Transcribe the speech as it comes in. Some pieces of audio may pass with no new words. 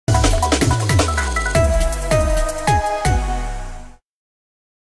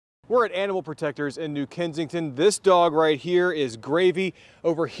We're at Animal Protectors in New Kensington. This dog right here is Gravy.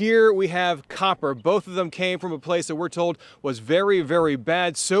 Over here we have Copper. Both of them came from a place that we're told was very, very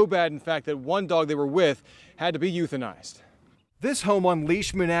bad. So bad, in fact, that one dog they were with had to be euthanized. This home on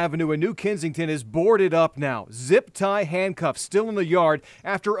Leishman Avenue in New Kensington is boarded up now. Zip tie handcuffs still in the yard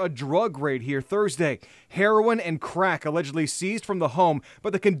after a drug raid here Thursday. Heroin and crack allegedly seized from the home,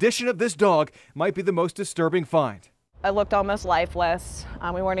 but the condition of this dog might be the most disturbing find. It looked almost lifeless.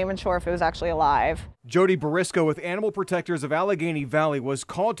 We weren't even sure if it was actually alive. Jody Barisco with Animal Protectors of Allegheny Valley was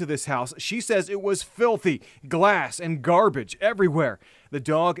called to this house. She says it was filthy, glass and garbage everywhere. The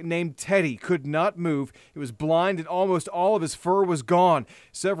dog, named Teddy, could not move. He was blind and almost all of his fur was gone.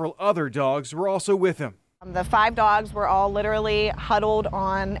 Several other dogs were also with him. The 5 dogs were all literally huddled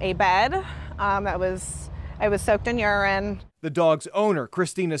on a bed. It was soaked in urine. The dog's owner,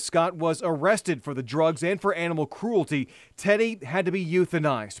 Christina Scott, was arrested for the drugs and for animal cruelty. Teddy had to be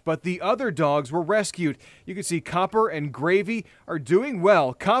euthanized, but the other dogs were rescued. You can see Copper and Gravy are doing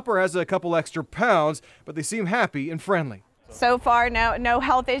well. Copper has a couple extra pounds, but they seem happy and friendly. So far, no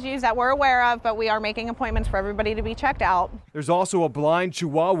health issues that we're aware of, but we are making appointments for everybody to be checked out. There's also a blind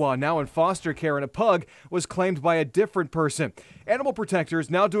Chihuahua now in foster care, and a pug was claimed by a different person. Animal Protectors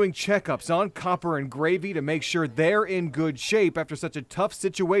now doing checkups on Copper and Gravy to make sure they're in good shape after such a tough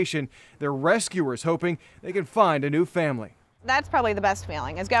situation. Their rescuers hoping they can find a new family. That's probably the best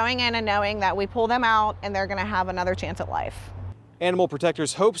feeling, is going in and knowing that we pull them out and they're going to have another chance at life. Animal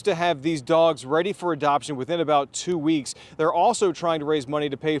Protectors hopes to have these dogs ready for adoption within about 2 weeks. They're also trying to raise money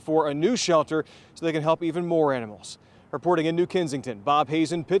to pay for a new shelter so they can help even more animals. Reporting in New Kensington, Bob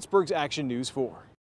Hazen, Pittsburgh's Action News 4.